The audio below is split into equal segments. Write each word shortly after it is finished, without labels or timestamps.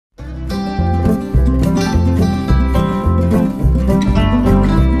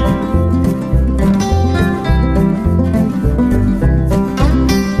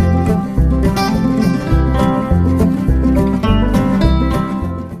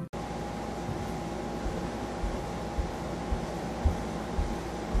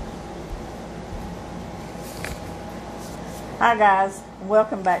Hi guys,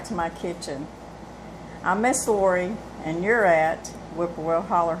 welcome back to my kitchen. I'm Miss Lori and you're at Whippoorwill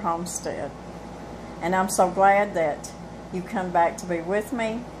Holler Homestead. And I'm so glad that you come back to be with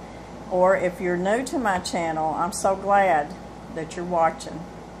me. Or if you're new to my channel, I'm so glad that you're watching.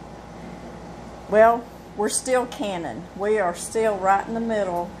 Well, we're still canning. We are still right in the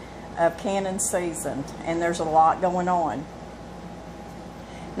middle of canning season and there's a lot going on.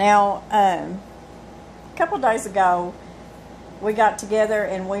 Now, a couple of days ago, we got together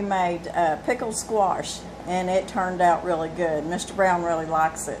and we made pickled squash, and it turned out really good. Mr. Brown really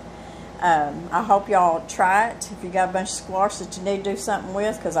likes it. I hope y'all try it if you got a bunch of squash that you need to do something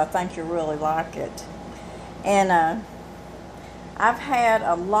with, because I think you'll really like it. And I've had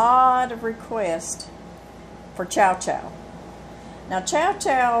a lot of requests for chow chow. Now chow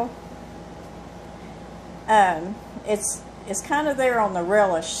chow, it's kind of there on the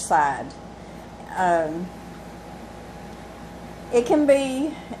relish side. It can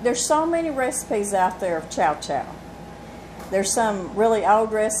be, there's so many recipes out there of chow chow. There's some really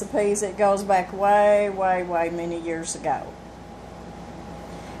old recipes that goes back way many years ago.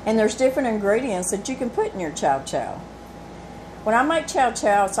 And there's different ingredients that you can put in your chow chow. When I make chow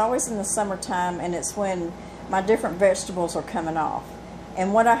chow, it's always in the summertime, and it's when my different vegetables are coming off.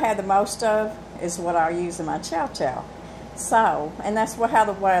 And what I have the most of is what I use in my chow chow. So, and that's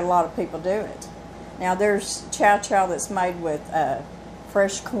the way a lot of people do it. Now there's chow chow that's made with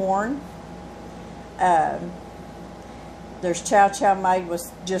fresh corn. There's chow chow made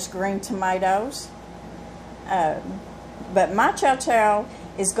with just green tomatoes. But my chow chow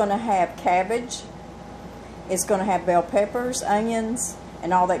is going to have cabbage. It's going to have bell peppers, onions,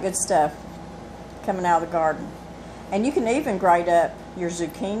 and all that good stuff coming out of the garden. And you can even grate up your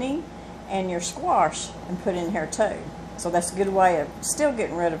zucchini and your squash and put in here too. So that's a good way of still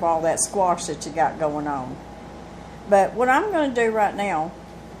getting rid of all that squash that you got going on. But what I'm going to do right now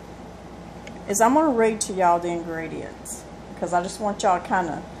is I'm going to read to y'all the ingredients, because I just want y'all to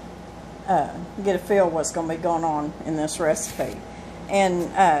kind of get a feel of what's going to be going on in this recipe.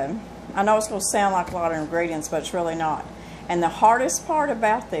 And I know it's going to sound like a lot of ingredients, but it's really not. And the hardest part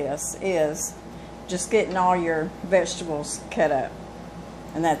about this is just getting all your vegetables cut up.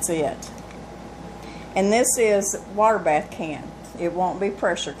 And that's it. And this is water bath can. It won't be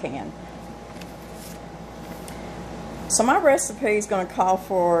pressure can. So my recipe is going to call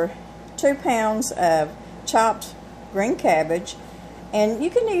for 2 pounds of chopped green cabbage. And you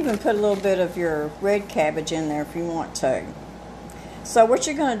can even put a little bit of your red cabbage in there if you want to. So what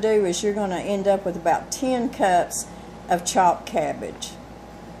you're going to do is you're going to end up with about 10 cups of chopped cabbage.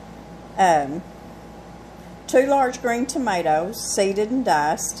 2 large green tomatoes, seeded and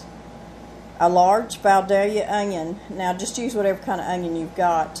diced. A large Vidalia onion. Now just use whatever kind of onion you've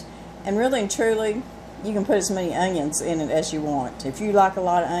got. And really and truly, you can put as many onions in it as you want. If you like a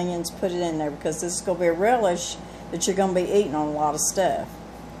lot of onions, put it in there, because this is going to be a relish that you're going to be eating on a lot of stuff.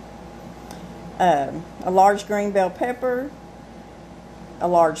 A large green bell pepper. A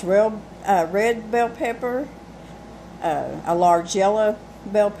large red bell pepper. A large yellow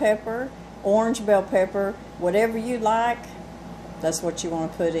bell pepper. Orange bell pepper. Whatever you like, that's what you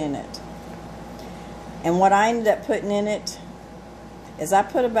want to put in it. And what I ended up putting in it is I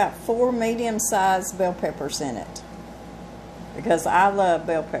put about 4 medium-sized bell peppers in it, because I love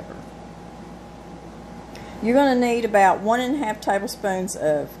bell pepper. You're going to need about 1½ tablespoons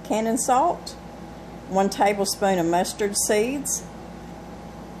of canning salt, 1 tablespoon of mustard seeds,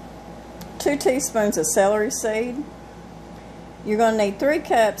 2 teaspoons of celery seed. You're going to need 3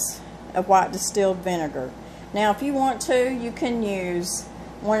 cups of white distilled vinegar. Now if you want to, you can use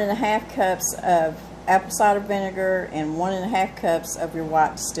 1½ cups of apple cider vinegar and 1½ cups of your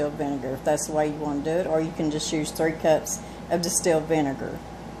white distilled vinegar, if that's the way you want to do it, or you can just use 3 cups of distilled vinegar.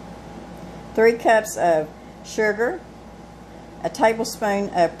 3 cups of sugar, a tablespoon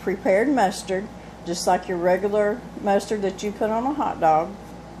of prepared mustard, just like your regular mustard that you put on a hot dog.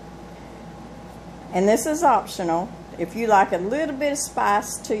 And this is optional. If you like a little bit of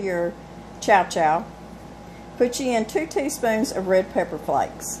spice to your chow chow, put you in 2 teaspoons of red pepper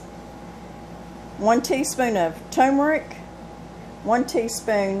flakes. 1 teaspoon of turmeric, 1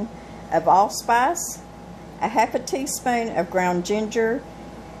 teaspoon of allspice, a ½ teaspoon of ground ginger,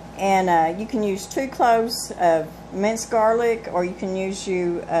 and you can use 2 cloves of minced garlic, or you can use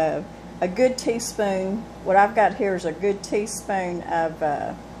a good teaspoon. What I've got here is a good teaspoon of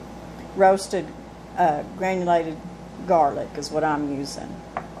roasted granulated garlic is what I'm using.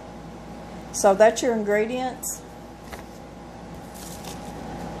 So that's your ingredients.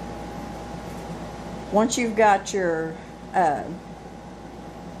 Once you've got your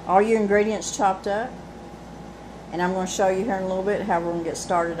all your ingredients chopped up, And I'm going to show you here in a little bit how we're going to get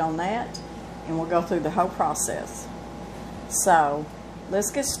started on that, and we'll go through the whole process. So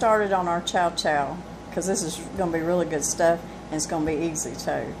let's get started on our chow chow, because this is going to be really good stuff, and it's going to be easy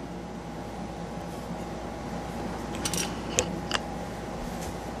too.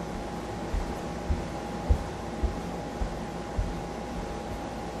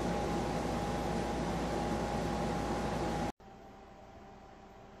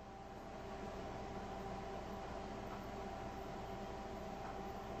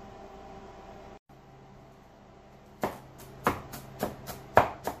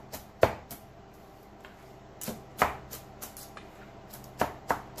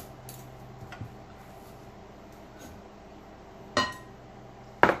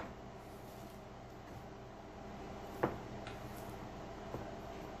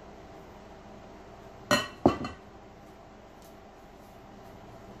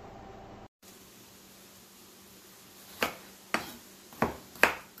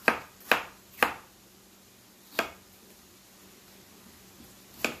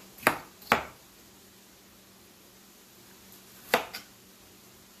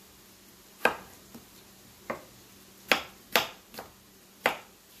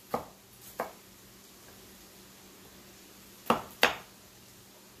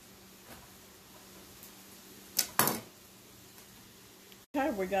 Okay,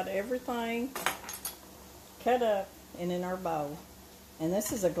 we got everything cut up and in our bowl. And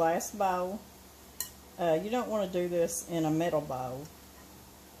this is a glass bowl. You don't want to do this in a metal bowl.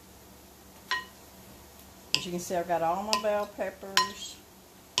 As you can see, I've got all my bell peppers,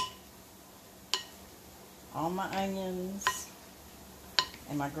 all my onions,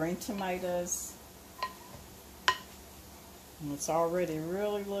 and my green tomatoes. And it's already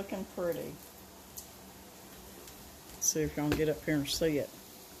really looking pretty. See if y'all can get up here and see it.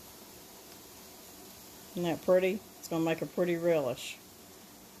 Isn't that pretty? It's going to make a pretty relish.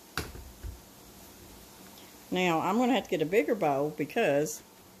 Now, I'm going to have to get a bigger bowl because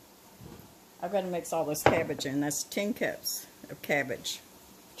I've got to mix all this cabbage in. That's 10 cups of cabbage,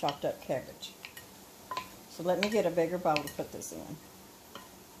 chopped up cabbage. So let me get a bigger bowl to put this in.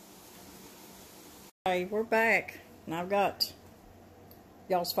 Okay, we're back, and I've got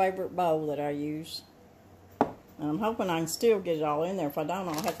y'all's favorite bowl that I use. And I'm hoping I can still get it all in there. If I don't,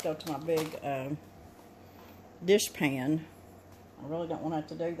 I'll have to go to my big dish pan. I really don't want to have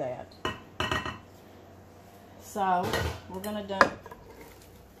to do that. So, we're going to dump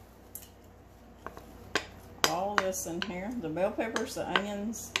all this in here. The bell peppers, the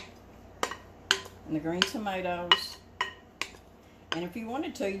onions, and the green tomatoes. And if you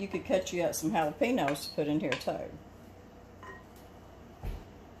wanted to, you could cut you up some jalapenos to put in here too.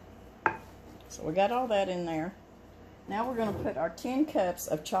 So we got all that in there. Now we're going to put our 10 cups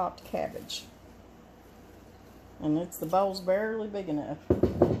of chopped cabbage. And the bowl's barely big enough.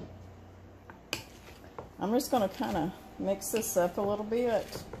 I'm just going to kind of mix this up a little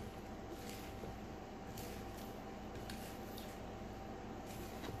bit.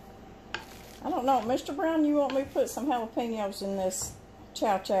 I don't know, Mr. Brown, you want me to put some jalapenos in this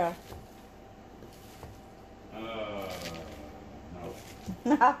chow chow? No.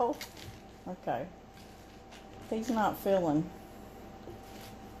 No? Okay. He's not feeling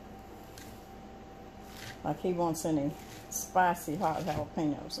like he wants any spicy hot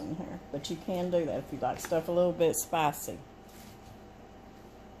jalapenos in here. But you can do that if you like stuff a little bit spicy.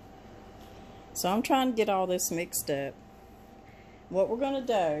 So I'm trying to get all this mixed up. What we're going to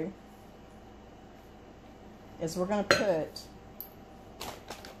do is we're going to put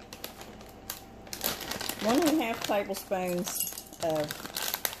 1.5 tablespoons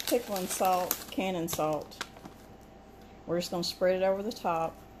of pickling salt, cannon salt. We're just going to spread it over the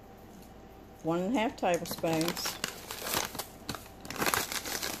top. 1.5 tablespoons.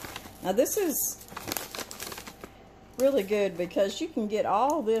 Now this is really good because you can get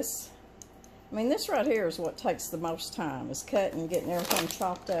all this. I mean, this right here is what takes the most time, is cutting and getting everything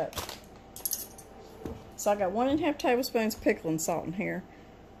chopped up. So I got 1.5 tablespoons pickling salt in here,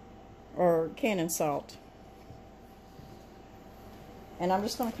 or cannon salt. And I'm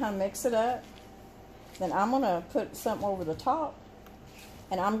just going to kind of mix it up. Then I'm going to put something over the top,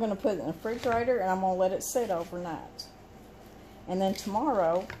 and I'm going to put it in the refrigerator, and I'm going to let it sit overnight. And then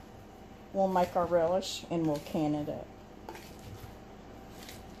tomorrow, we'll make our relish, and we'll can it up.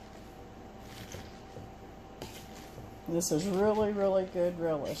 This is really, really good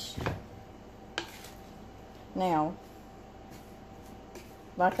relish. Now,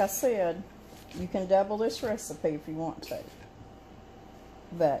 like I said, you can double this recipe if you want to.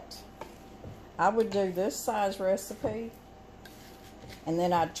 But I would do this size recipe, and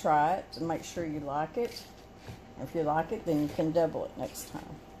then I'd try it to make sure you like it. If you like it, then you can double it next time.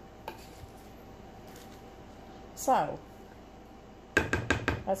 So,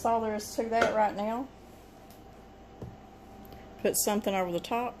 that's all there is to that right now. Put something over the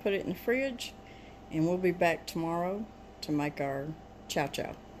top, put it in the fridge, and we'll be back tomorrow to make our chow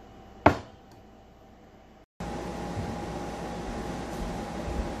chow.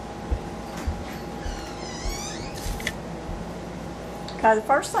 Okay, the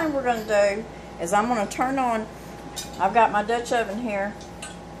first thing we're going to do is I'm going to turn on, I've got my Dutch oven here.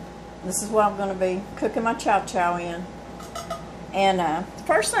 This is what I'm going to be cooking my chow chow in. And the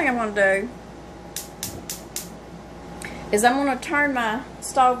first thing I'm going to do is I'm going to turn my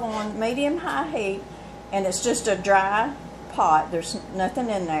stove on medium-high heat, and it's just a dry pot. There's nothing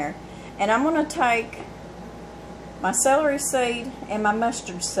in there. And I'm going to take my celery seed and my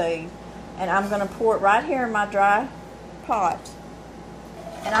mustard seed, and I'm going to pour it right here in my dry pot.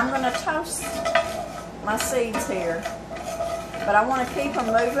 And I'm going to toast my seeds here. But I want to keep them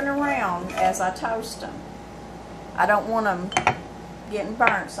moving around as I toast them. I don't want them getting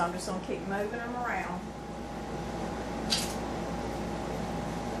burnt, so I'm just going to keep moving them around.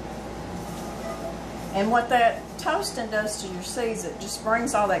 And what that toasting does to your seeds, it just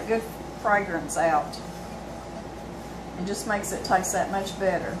brings all that good fragrance out. It just makes it taste that much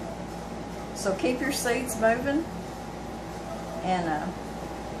better. So keep your seeds moving. And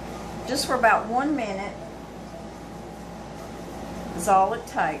just for about 1 minute is all it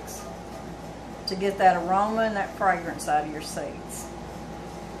takes to get that aroma and that fragrance out of your seeds.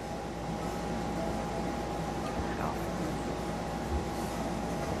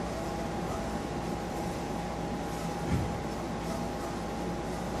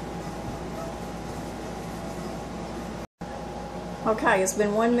 Okay, it's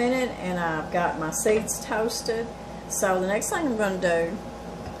been 1 minute and I've got my seeds toasted. So the next thing I'm going to do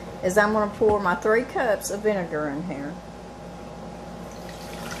is I'm going to pour my 3 cups of vinegar in here.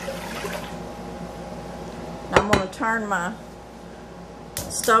 I'm going to turn my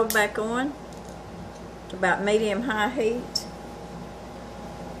stove back on to about medium-high heat.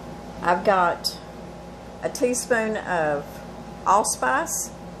 I've got a teaspoon of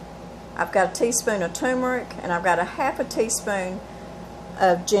allspice. I've got a teaspoon of turmeric, and I've got a half a teaspoon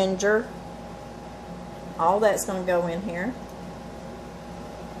of ginger. All that's going to go in here.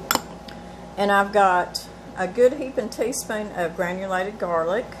 And I've got a good heaping teaspoon of granulated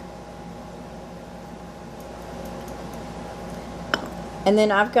garlic. And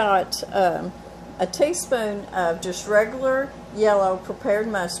then I've got a teaspoon of just regular yellow prepared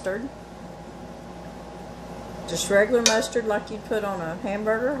mustard. Just regular mustard like you'd put on a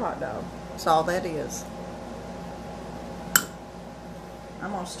hamburger or hot dog. That's all that is.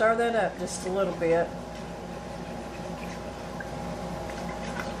 I'm going to stir that up just a little bit.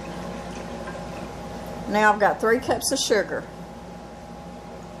 Now I've got 3 cups of sugar.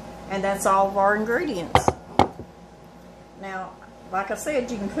 And that's all of our ingredients. Now, like I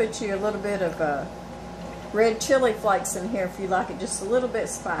said, you can put you a little bit of red chili flakes in here if you like it just a little bit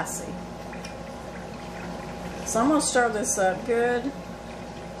spicy. So I'm going to stir this up good.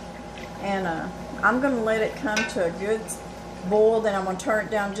 And I'm going to let it come to a good boil. Then I'm going to turn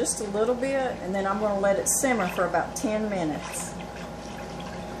it down just a little bit. And then I'm going to let it simmer for about 10 minutes.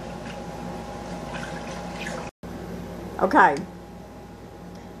 Okay.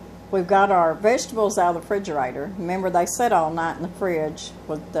 We've got our vegetables out of the refrigerator. Remember, they sat all night in the fridge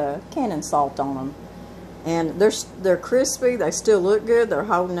with the cannon salt on them. And they're crispy. They still look good. They're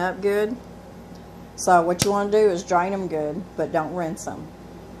holding up good. So what you want to do is drain them good, but don't rinse them.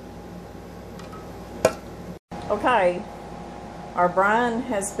 Okay, our brine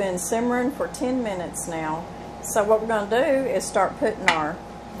has been simmering for 10 minutes now. So what we're going to do is start putting our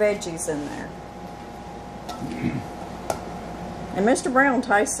veggies in there. And Mr. Brown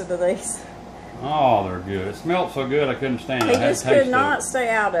tasted of these. Oh, they're good. It smelled so good I couldn't stand it. He just could not stay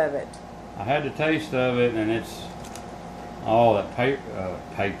out of it. I had the taste of it, and it's all that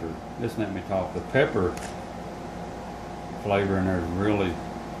paper. Just let me talk. The pepper flavor in there is really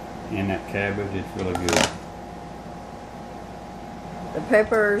in that cabbage. It's really good. The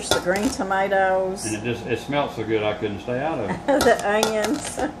peppers, the green tomatoes. And it smelled so good I couldn't stay out of it. The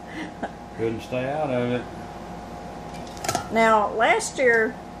onions. Couldn't stay out of it. Now, last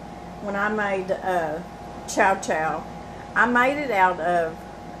year when I made chow chow, I made it out of,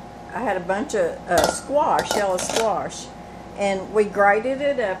 I had a bunch of squash, yellow squash, and we grated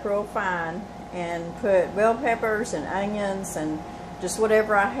it up real fine and put bell peppers and onions and just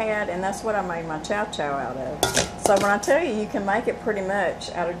whatever I had, and that's what I made my chow chow out of. So when I tell you, you can make it pretty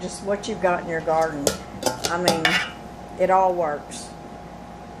much out of just what you've got in your garden. I mean, it all works.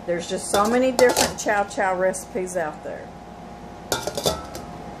 There's just so many different chow recipes out there.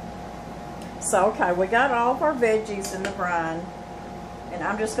 So, okay, we got all of our veggies in the brine, and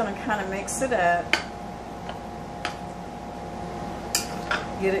I'm just going to kind of mix it up.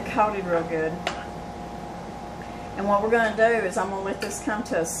 Get it coated real good. And what we're going to do is I'm going to let this come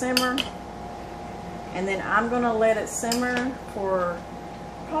to a simmer, and then I'm going to let it simmer for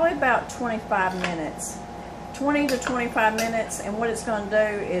probably about 25 minutes. 20 to 25 minutes, and what it's going to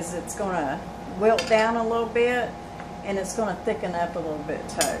do is it's going to wilt down a little bit, and it's going to thicken up a little bit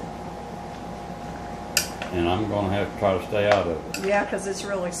too. And I'm going to have to try to stay out of it. Yeah, because it's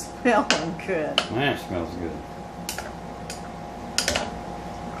really smelling good. Man, it smells good.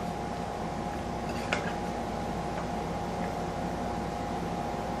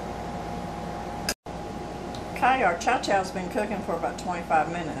 Okay, our chow-chow's been cooking for about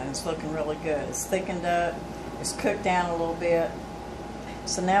 25 minutes, and it's looking really good. It's thickened up. It's cooked down a little bit.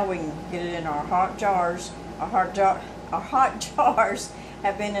 So now we can get it in our hot jars. Our hot jars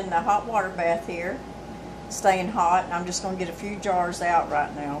have been in the hot water bath here, staying hot. And I'm just going to get a few jars out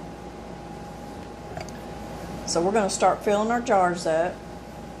right now. So we're going to start filling our jars up.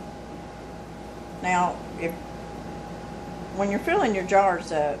 Now, when you're filling your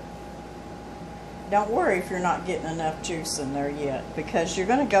jars up, don't worry if you're not getting enough juice in there yet, because you're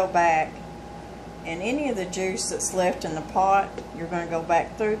going to go back, and any of the juice that's left in the pot, you're going to go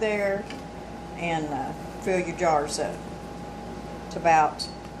back through there and fill your jars up to about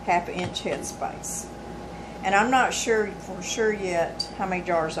 ½ inch head space. And I'm not sure for sure yet how many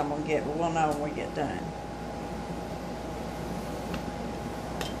jars I'm going to get, but we'll know when we get done.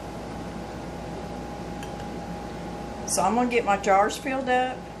 So I'm going to get my jars filled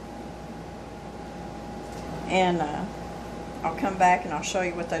up, and I'll come back and I'll show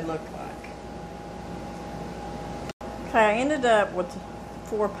you what they look like. Okay, I ended up with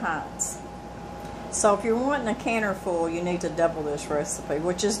 4 pints. So if you're wanting a canner full, you need to double this recipe,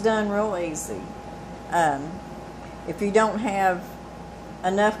 which is done real easy. If you don't have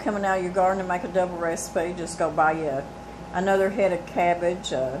enough coming out of your garden to make a double recipe, just go buy you another head of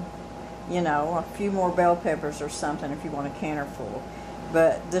cabbage, you know, a few more bell peppers or something if you want a canner full.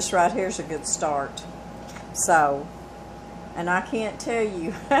 But this right here is a good start. So, and I can't tell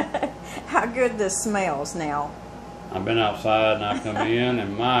you how good this smells now. I've been outside and I come in,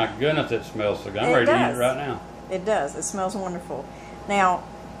 and my goodness, it smells so good. I'm ready to eat it right now. It does. It smells wonderful. Now,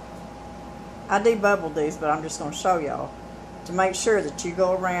 I debubbled these, but I'm just going to show y'all to make sure that you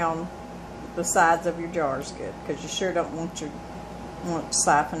go around the sides of your jars good, because you sure don't want to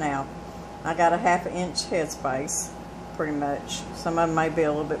siphon out. I got a ½ inch head space, pretty much. Some of them may be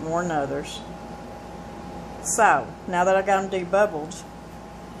a little bit more than others. So, now that I got them debubbled,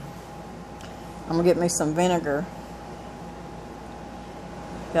 I'm going to get me some vinegar.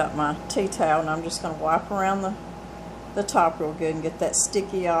 Got my tea towel, and I'm just going to wipe around the top real good and get that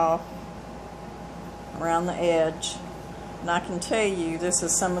sticky off around the edge. And I can tell you, this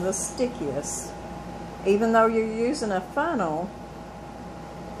is some of the stickiest. Even though you're using a funnel,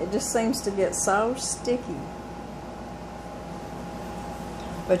 it just seems to get so sticky.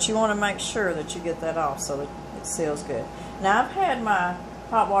 But you want to make sure that you get that off so that it seals good. Now, I've had my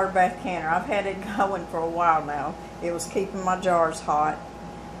hot water bath canner. I've had it going for a while now. It was keeping my jars hot.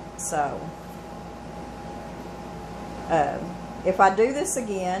 So, if I do this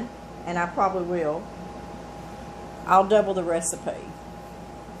again, and I probably will, I'll double the recipe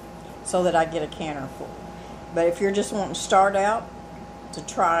so that I get a canner full. But if you're just wanting to start out to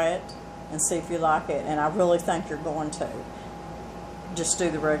try it and see if you like it, and I really think you're going to, just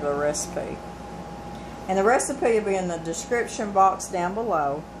do the regular recipe. And the recipe will be in the description box down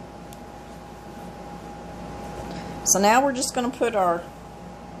below. So now we're just going to put our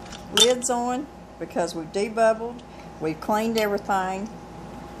lids on, because we've debubbled, we've cleaned everything.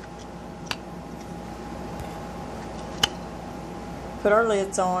 Put our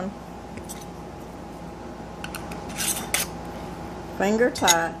lids on. Finger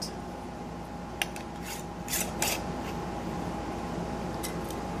tight.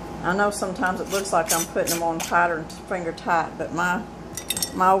 I know sometimes it looks like I'm putting them on tighter and finger tight, but my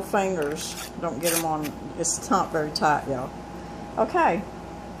old fingers don't get them on. It's not very tight, y'all. Okay.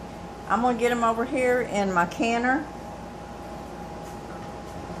 I'm going to get them over here in my canner.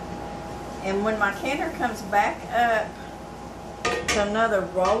 And when my canner comes back up to another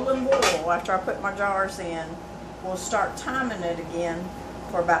rolling boil after I put my jars in, we'll start timing it again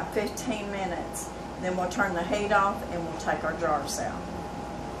for about 15 minutes. Then we'll turn the heat off and we'll take our jars out.